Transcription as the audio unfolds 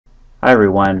Hi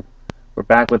everyone, we're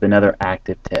back with another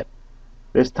active tip.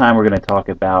 This time we're going to talk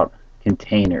about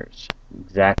containers,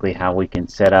 exactly how we can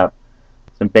set up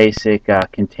some basic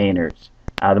containers.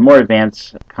 The more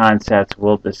advanced concepts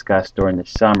we'll discuss during the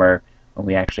summer when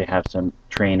we actually have some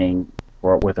training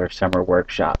with our summer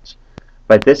workshops.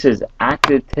 But this is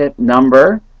active tip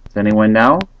number, does anyone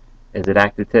know? Is it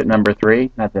active tip number 3?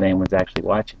 Not that anyone's actually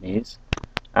watching these.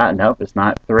 Nope, it's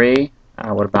not 3.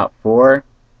 What about 4?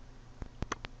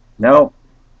 Nope.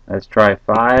 Let's try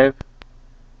 5.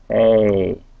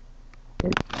 Hey,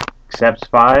 it accepts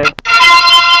 5.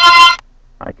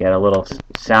 I get a little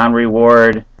sound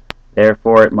reward.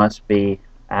 Therefore, it must be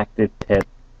active tip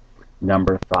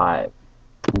number 5.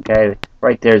 Okay,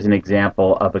 right there's an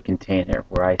example of a container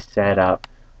where I set up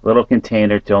a little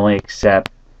container to only accept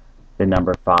the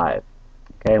number 5.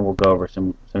 Okay, we'll go over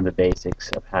some of the basics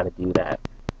of how to do that.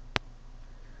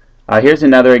 Here's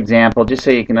another example, just so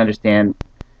you can understand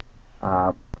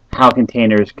how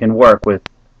containers can work with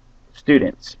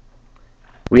students.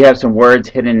 We have some words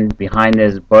hidden behind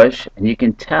this bush, and you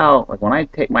can tell, like when I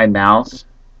take my mouse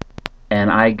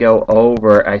and I go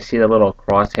over, I see the little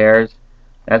crosshairs.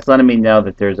 That's letting me know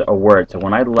that there's a word. So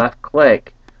when I left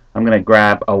click, I'm going to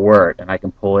grab a word and I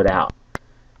can pull it out.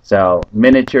 So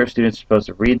miniature, students are supposed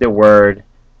to read the word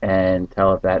and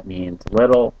tell if that means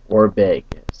little or big.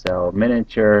 So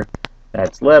miniature,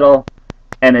 that's little,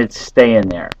 and it's staying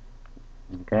there.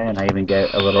 Okay, and I even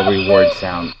get a little reward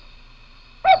sound.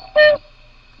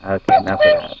 Okay, enough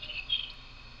of that.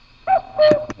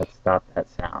 Let's stop that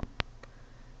sound.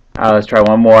 Let's try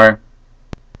one more.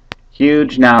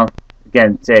 Huge. Now,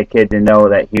 again, say a kid didn't know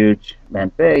that huge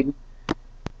meant big.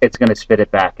 It's going to spit it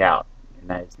back out.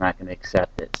 And it's not going to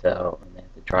accept it. So I'm going to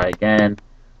have to try again.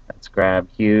 Let's grab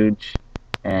huge,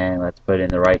 and let's put it in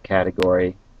the right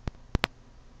category.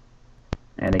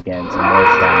 And again, some more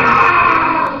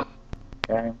sounds.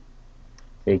 Okay,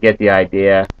 so you get the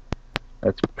idea.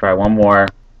 Let's try one more.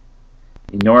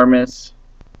 Enormous,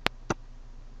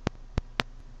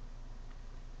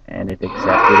 and it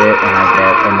accepted it, and I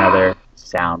get another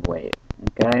sound wave.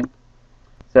 Okay,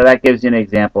 so that gives you an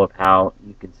example of how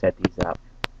you can set these up.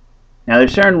 Now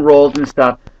there's certain rules and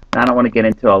stuff, and I don't want to get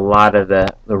into a lot of the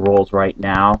rules right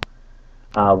now.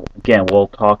 Again, we'll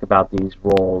talk about these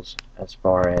rules as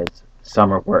far as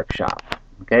summer workshop.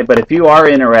 Okay, but if you are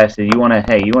interested, you want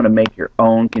to make your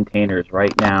own containers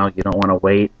right now. You don't want to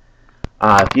wait.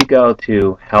 If you go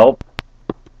to help,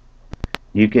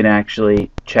 you can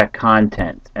actually check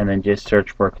content and then just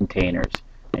search for containers,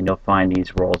 and you'll find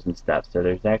these rules and stuff. So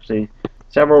there's actually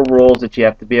several rules that you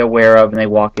have to be aware of, and they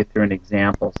walk you through an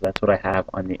example. So that's what I have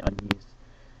on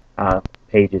these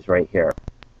pages right here.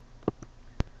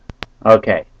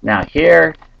 Okay, now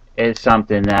here is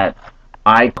something that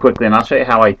I quickly, and I'll show you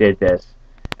how I did this,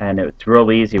 and it's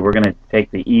real easy. We're going to take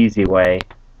the easy way,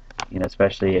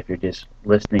 especially if you're just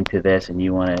listening to this and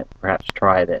you want to perhaps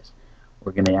try this.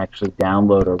 We're going to actually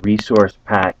download a resource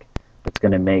pack that's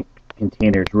going to make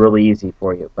containers really easy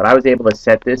for you. But I was able to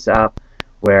set this up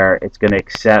where it's going to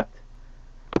accept,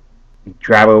 you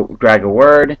drag a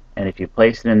word, and if you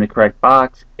place it in the correct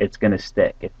box, it's going to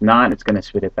stick. If not, it's going to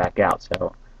spit it back out.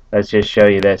 So let's just show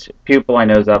you this. Pupil I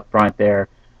know is up front there,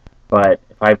 but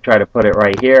if I try to put it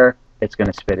right here, it's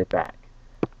going to spit it back.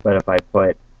 But if I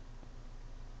put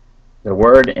the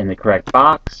word in the correct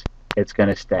box, it's going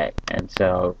to stay. And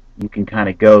so you can kind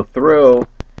of go through, and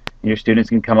your students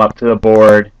can come up to the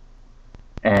board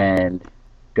and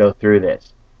go through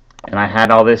this. And I had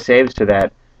all this saved so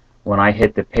that when I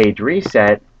hit the page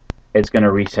reset, it's going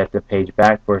to reset the page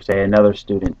back for, say, another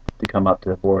student to come up to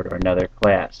the board or another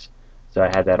class. So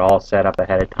I had that all set up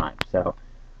ahead of time. So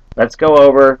let's go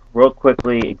over real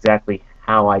quickly exactly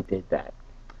how I did that.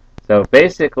 So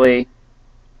basically,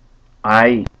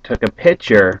 I took a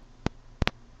picture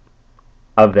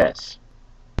of this.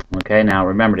 Okay, now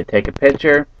remember, to take a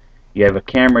picture, you have a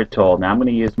camera tool. Now I'm going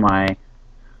to use my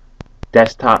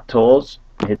desktop tools.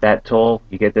 Hit that tool,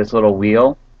 you get this little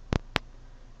wheel.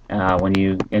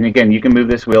 And again, you can move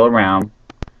this wheel around,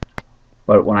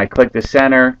 but when I click the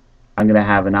center, I'm going to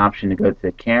have an option to go to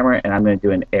the camera, and I'm going to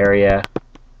do an area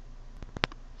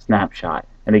snapshot.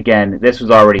 And again, this was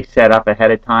already set up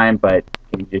ahead of time, but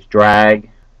you can just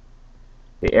drag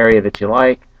the area that you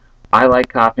like. I like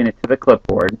copying it to the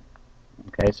clipboard.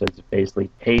 Okay, so it's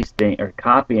basically pasting or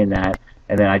copying that,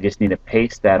 and then I just need to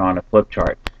paste that on a flip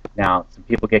chart. Now, some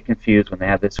people get confused when they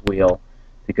have this wheel.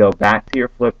 To go back to your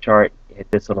flip chart, hit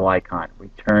this little icon,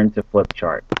 return to flip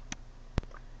chart.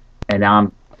 And now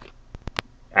I'm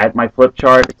at my flip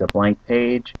chart, it's a blank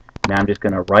page. Now I'm just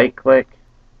going to right click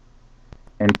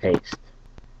and paste.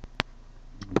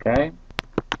 Okay,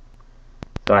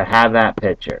 So I have that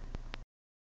picture.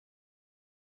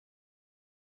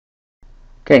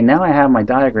 Okay, now I have my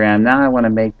diagram. Now I want to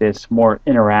make this more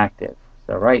interactive.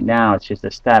 So right now it's just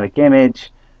a static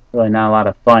image. Really not a lot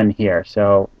of fun here.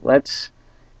 So let's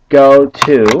go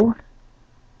to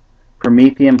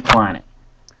Promethean Planet.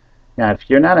 Now, if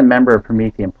you're not a member of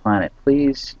Promethean Planet,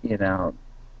 please,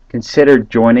 consider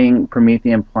joining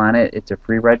Promethean Planet. It's a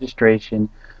free registration.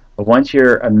 But once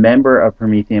you're a member of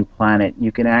Promethean Planet,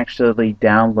 you can actually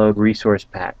download resource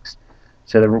packs.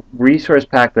 So the resource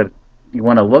pack that you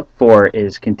want to look for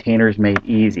is Containers Made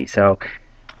Easy. So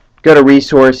go to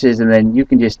resources and then you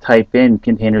can just type in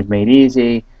Containers Made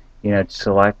Easy,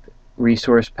 select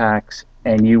resource packs,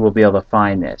 and you will be able to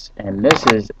find this. And this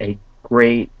is a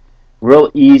great,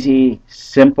 real easy,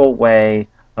 simple way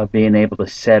of being able to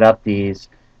set up these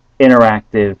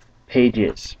interactive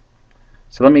pages.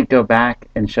 So let me go back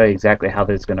and show you exactly how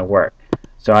this is going to work.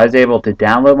 So I was able to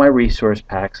download my resource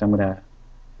packs. I'm going to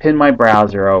pin my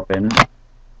browser open.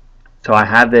 So I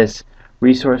have this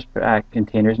resource pack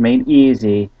Containers Made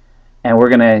Easy, and we're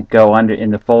going to go under in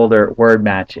the folder word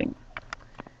matching.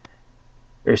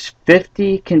 There's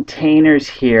 50 containers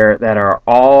here that are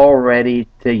all ready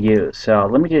to use. So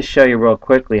let me just show you real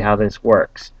quickly how this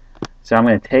works. So I'm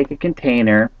going to take a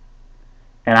container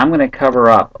and I'm going to cover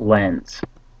up lens.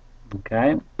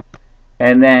 Okay?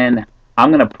 And then I'm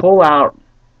going to pull out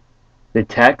the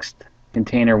text,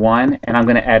 container 1, and I'm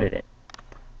going to edit it.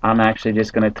 I'm actually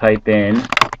just going to type in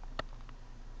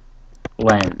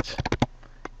lens.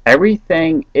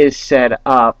 Everything is set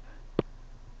up,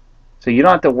 so you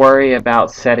don't have to worry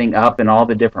about setting up and all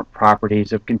the different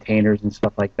properties of containers and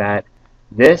stuff like that.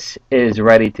 This is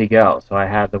ready to go. So I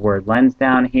have the word lens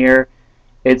down here.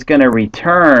 It's going to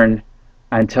return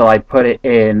until I put it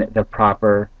in the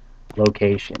proper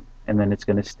location, and then it's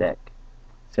going to stick.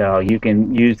 So you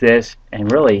can use this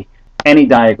and really any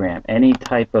diagram, any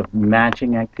type of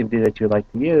matching activity that you would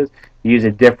like to use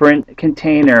a different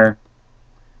container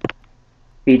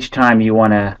each time you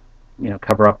want to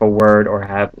cover up a word or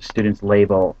have students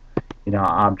label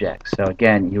objects. So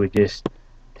again, you would just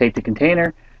take the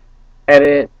container, edit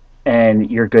it, and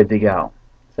you're good to go.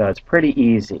 So it's pretty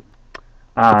easy.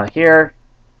 Here,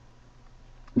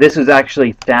 this is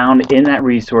actually found in that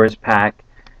resource pack,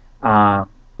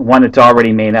 one that's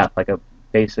already made up, like a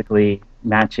basically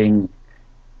matching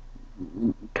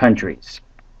countries.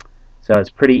 So it's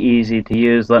pretty easy to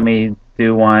use. Let me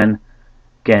do one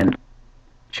again.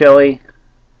 Chile.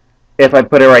 If I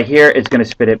put it right here, it's going to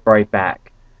spit it right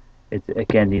back.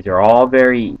 Again, these are all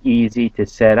very easy to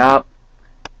set up,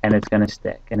 and it's going to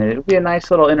stick. And it'll be a nice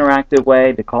little interactive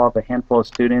way to call up a handful of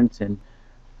students and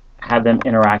have them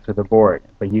interact with the board.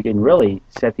 But you can really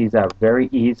set these up very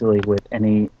easily with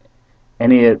any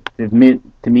to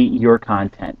meet your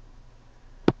content.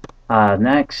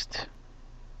 Next,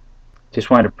 just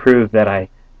wanted to prove that I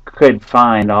could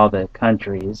find all the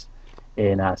countries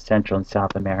in Central and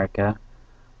South America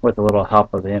with a little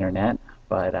help of the internet,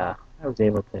 but I was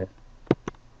able to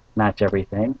match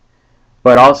everything.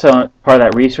 But also, part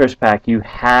of that resource pack, you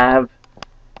have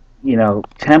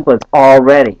templates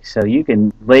already, so you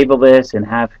can label this and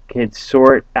have kids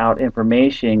sort out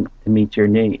information to meet your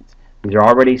needs. These are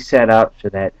already set up so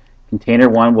that container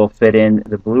 1 will fit in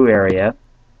the blue area.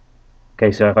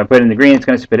 Okay, so if I put it in the green, it's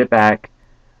going to spit it back.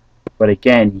 But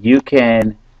again, you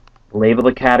can label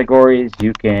the categories,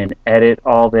 you can edit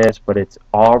all this, but it's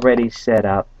already set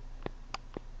up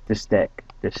to stick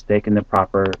in the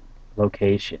proper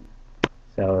location.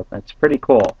 So that's pretty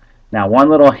cool. Now, one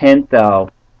little hint though,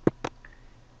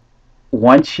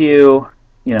 once you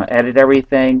edit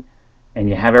everything and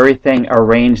you have everything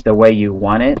arranged the way you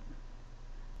want it,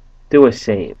 do a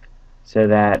save so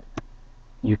that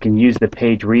you can use the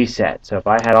page reset. So if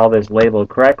I had all this labeled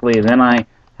correctly, and then I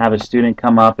have a student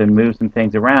come up and move some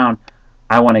things around,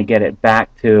 I want to get it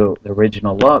back to the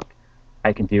original look,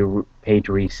 I can do page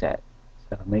reset.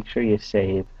 So make sure you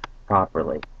save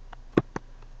properly.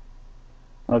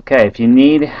 Okay, if you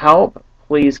need help,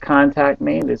 please contact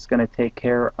me. This is going to take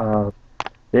care of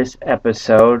this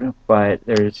episode, but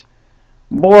there's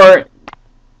more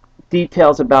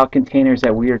details about containers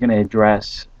that we are going to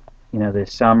address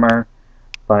this summer.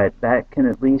 But that can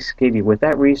at least give you, with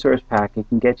that resource pack, it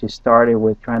can get you started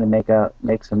with trying to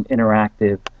make some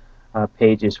interactive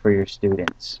pages for your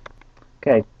students.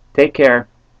 Okay, take care.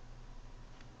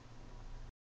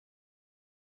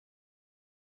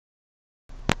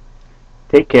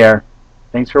 Take care.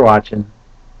 Thanks for watching.